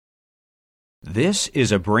This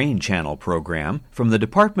is a Brain Channel program from the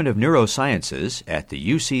Department of Neurosciences at the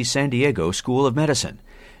UC San Diego School of Medicine.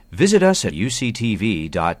 Visit us at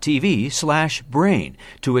uctv.tv/brain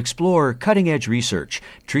to explore cutting-edge research,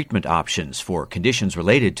 treatment options for conditions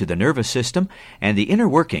related to the nervous system, and the inner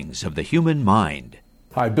workings of the human mind.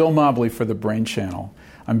 Hi, Bill Mobley for the Brain Channel.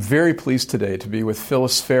 I'm very pleased today to be with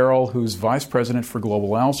Phyllis Farrell, who's Vice President for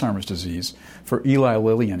Global Alzheimer's Disease for Eli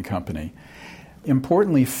Lilly and Company.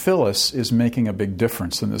 Importantly, Phyllis is making a big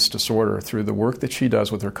difference in this disorder through the work that she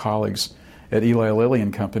does with her colleagues at Eli Lilly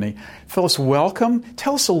and Company. Phyllis, welcome.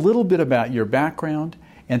 Tell us a little bit about your background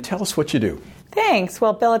and tell us what you do. Thanks.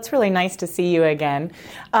 Well, Bill, it's really nice to see you again.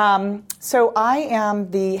 So I am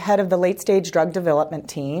the head of the late-stage drug development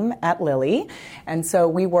team at Lilly, and so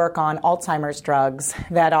we work on Alzheimer's drugs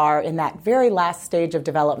that are in that very last stage of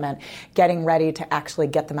development, getting ready to actually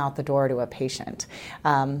get them out the door to a patient.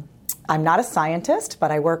 I'm not a scientist,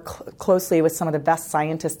 but I work closely with some of the best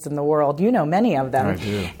scientists in the world. You know many of them. I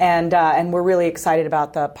do. And we're really excited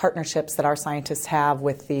about the partnerships that our scientists have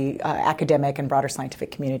with the academic and broader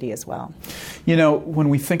scientific community as well. You know, when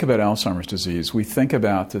we think about Alzheimer's disease, we think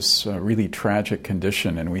about this really tragic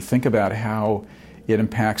condition, and we think about how it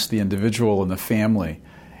impacts the individual and the family.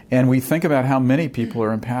 And we think about how many people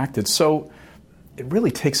are impacted. So it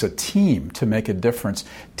really takes a team to make a difference.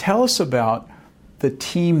 Tell us about the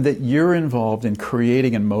team that you're involved in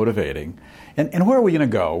creating and motivating. And where are we going to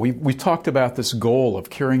go? We talked about this goal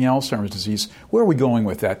of curing Alzheimer's disease. Where are we going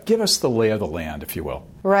with that? Give us the lay of the land, if you will.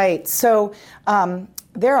 Right. So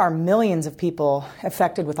there are millions of people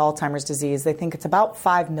affected with Alzheimer's disease. They think it's about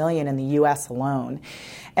 5 million in the U.S. alone.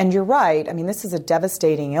 And you're right. I mean, this is a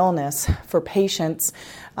devastating illness for patients,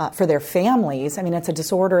 for their families. I mean, it's a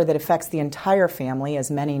disorder that affects the entire family,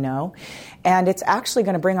 as many know. And it's actually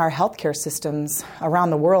going to bring our healthcare systems around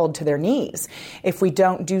the world to their knees if we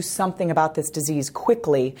don't do something about this disease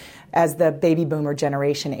quickly as the baby boomer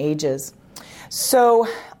generation ages. So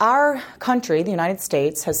our country, the United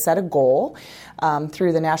States, has set a goal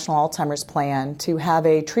through the National Alzheimer's Plan to have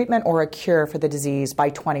a treatment or a cure for the disease by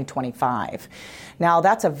 2025. Now,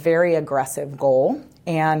 that's a very aggressive goal,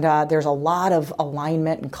 and there's a lot of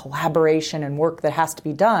alignment and collaboration and work that has to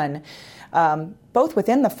be done, both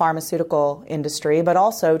within the pharmaceutical industry, but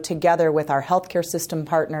also together with our healthcare system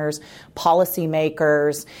partners,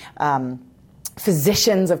 policymakers,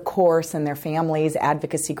 physicians, of course, and their families,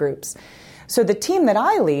 advocacy groups. So the team that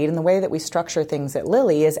I lead and the way that we structure things at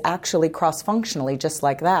Lilly is actually cross-functionally just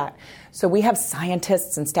like that. So we have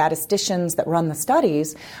scientists and statisticians that run the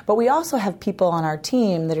studies, but we also have people on our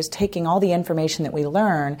team that is taking all the information that we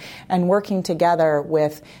learn and working together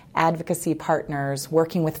with advocacy partners,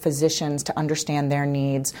 working with physicians to understand their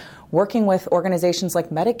needs, working with organizations like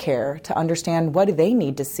Medicare to understand what do they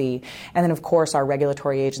need to see, and then, of course, our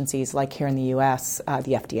regulatory agencies like here in the U.S.,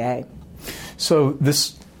 the FDA. So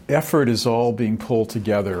this effort is all being pulled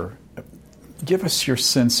together. Give us your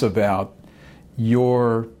sense about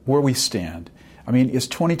where we stand. I mean, is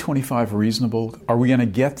 2025 reasonable? Are we going to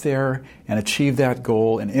get there and achieve that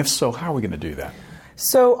goal? And if so, how are we going to do that?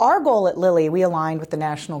 So our goal at Lilly, we aligned with the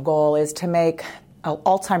national goal, is to make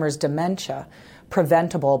Alzheimer's dementia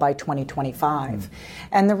preventable by 2025.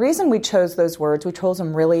 And the reason we chose those words, we chose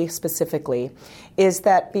them really specifically, is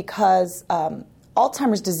that because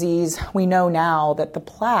Alzheimer's disease, we know now that the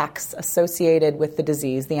plaques associated with the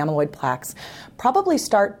disease, the amyloid plaques, probably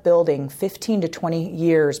start building 15 to 20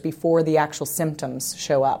 years before the actual symptoms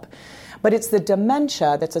show up. But it's the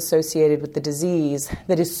dementia that's associated with the disease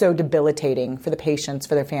that is so debilitating for the patients,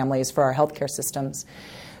 for their families, for our healthcare systems.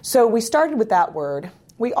 So we started with that word.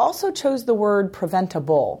 We also chose the word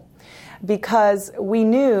preventable because we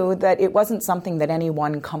knew that it wasn't something that any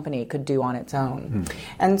one company could do on its own.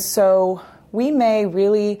 And so we may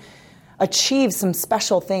really achieve some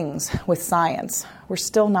special things with science. We're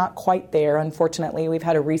still not quite there, unfortunately. We've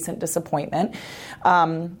had a recent disappointment.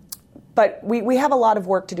 But we have a lot of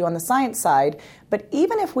work to do on the science side. But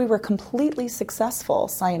even if we were completely successful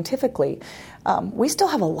scientifically, we still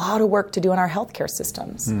have a lot of work to do in our healthcare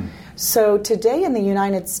systems. So today in the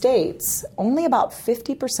United States, only about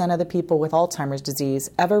 50% of the people with Alzheimer's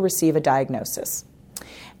disease ever receive a diagnosis.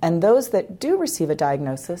 And those that do receive a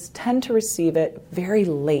diagnosis tend to receive it very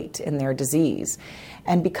late in their disease.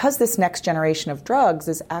 And because this next generation of drugs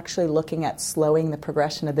is actually looking at slowing the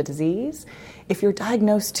progression of the disease, if you're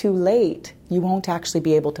diagnosed too late, you won't actually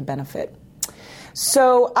be able to benefit.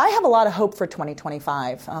 So I have a lot of hope for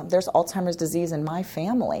 2025. There's Alzheimer's disease in my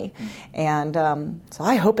family, and so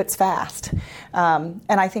I hope it's fast. And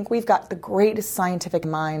I think we've got the greatest scientific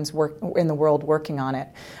minds in the world working on it.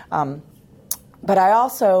 But I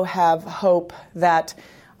also have hope that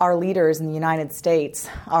our leaders in the United States,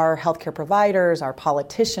 our healthcare providers, our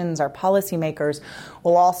politicians, our policymakers,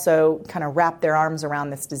 will also kind of wrap their arms around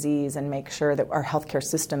this disease and make sure that our healthcare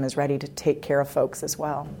system is ready to take care of folks as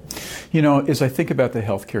well. You know, as I think about the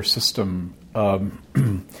healthcare system,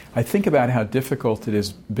 I think about how difficult it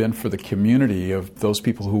has been for the community of those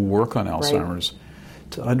people who work on Alzheimer's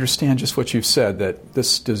to understand just what you've said, that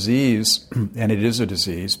this disease, and it is a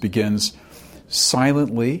disease, begins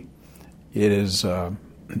silently.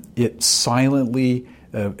 It silently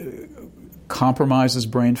compromises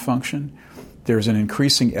brain function. There's an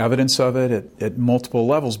increasing evidence of it at multiple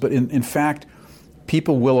levels. But in fact,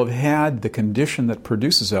 people will have had the condition that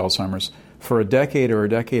produces Alzheimer's for a decade or a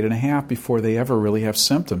decade and a half before they ever really have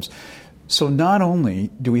symptoms. So not only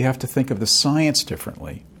do we have to think of the science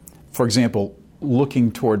differently, for example,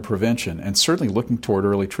 looking toward prevention and certainly looking toward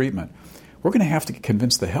early treatment, we're going to have to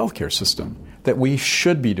convince the healthcare system that we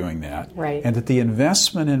should be doing that, and that the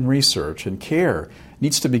investment in research and care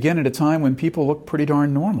needs to begin at a time when people look pretty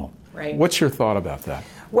darn normal. Right. What's your thought about that?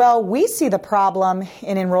 Well, we see the problem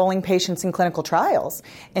in enrolling patients in clinical trials.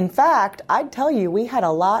 In fact, I'd tell you we had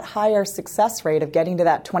a lot higher success rate of getting to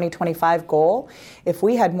that 2025 goal if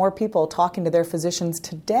we had more people talking to their physicians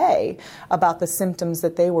today about the symptoms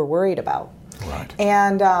that they were worried about. Right.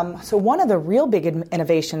 And so one of the real big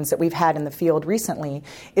innovations that we've had in the field recently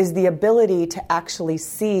is the ability to actually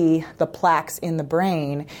see the plaques in the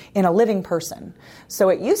brain in a living person. So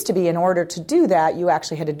it used to be in order to do that, you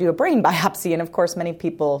actually had to do a brain biopsy. And of course, many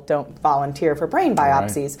people don't volunteer for brain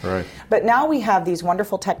biopsies. Right. But now we have these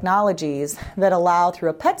wonderful technologies that allow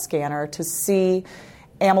through a PET scanner to see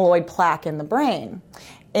amyloid plaque in the brain.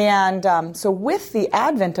 And so with the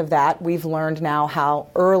advent of that, we've learned now how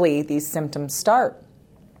early these symptoms start.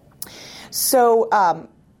 So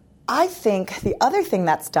I think the other thing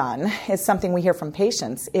that's done is something we hear from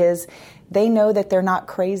patients is they know that they're not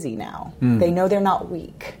crazy now. They know they're not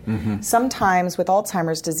weak. Sometimes with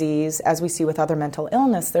Alzheimer's disease, as we see with other mental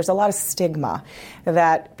illness, there's a lot of stigma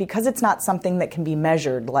that because it's not something that can be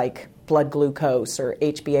measured like blood glucose or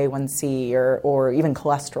HbA1c or even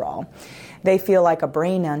cholesterol, they feel like a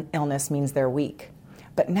brain illness means they're weak.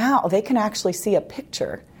 But now they can actually see a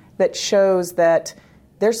picture that shows that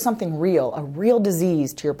there's something real, a real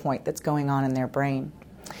disease, to your point, that's going on in their brain.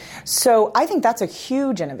 So I think that's a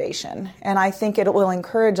huge innovation, and I think it will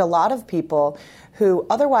encourage a lot of people who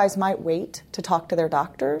otherwise might wait to talk to their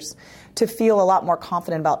doctors to feel a lot more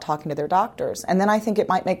confident about talking to their doctors. And then I think it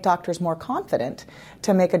might make doctors more confident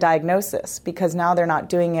to make a diagnosis because now they're not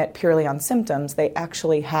doing it purely on symptoms. They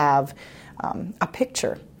actually have a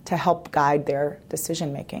picture to help guide their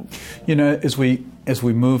decision making. You know, as we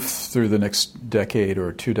move through the next decade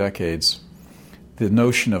or 2 decades, the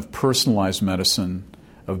notion of personalized medicine,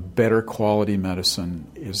 of better quality medicine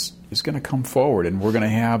is going to come forward, and we're going to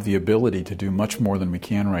have the ability to do much more than we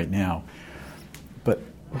can right now. But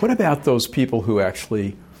what about those people who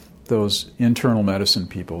actually, those internal medicine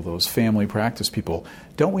people, those family practice people?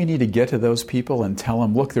 Don't we need to get to those people and tell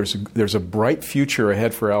them, look, there's a bright future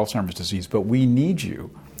ahead for Alzheimer's disease, but we need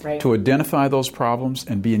you to identify those problems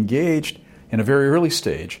and be engaged in a very early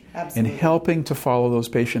stage in helping to follow those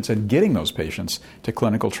patients and getting those patients to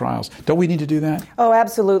clinical trials. Don't we need to do that? Oh,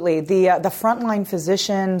 absolutely. The frontline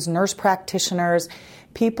physicians, nurse practitioners,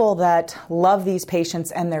 people that love these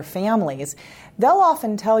patients and their families, they'll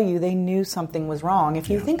often tell you they knew something was wrong. If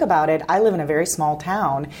you think about it, I live in a very small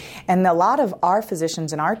town, and a lot of our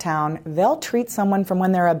physicians in our town, they'll treat someone from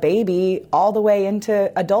when they're a baby all the way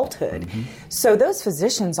into adulthood. So those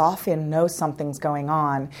physicians often know something's going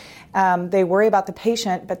on. They worry about the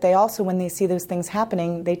patient, but they also, when they see those things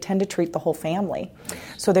happening, they tend to treat the whole family.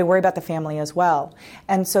 So they worry about the family as well.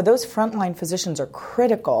 And so those frontline physicians are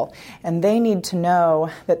critical, and they need to know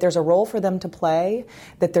that there's a role for them to play,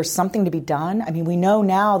 that there's something to be done. I mean, we know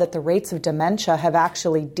now that the rates of dementia have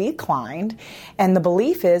actually declined, and the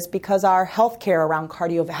belief is because our health care around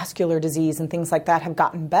cardiovascular disease and things like that have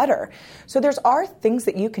gotten better. So there are things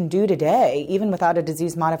that you can do today, even without a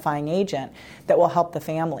disease-modifying agent, that will help the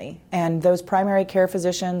family. And those primary care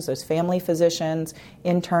physicians, those family physicians,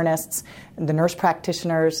 internists, the nurse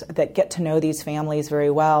practitioners that get to know these families very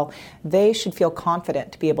well, they should feel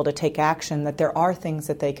confident to be able to take action, that there are things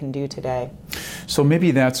that they can do today. So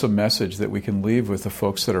maybe that's a message that we can leave with the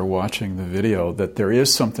folks that are watching the video, that there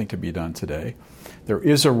is something to be done today. There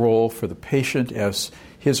is a role for the patient as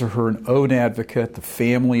his or her own advocate, the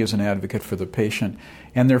family as an advocate for the patient,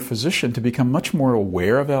 and their physician to become much more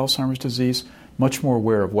aware of Alzheimer's disease, much more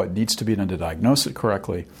aware of what needs to be done to diagnose it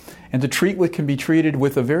correctly, and to treat what can be treated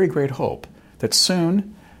with a very great hope that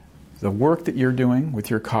soon the work that you're doing with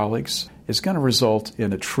your colleagues is going to result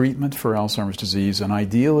in a treatment for Alzheimer's disease and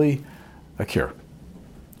ideally a cure.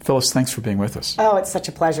 Phyllis, thanks for being with us. Oh, it's such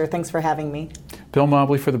a pleasure. Thanks for having me. Bill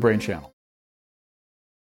Mobley for the Brain Channel.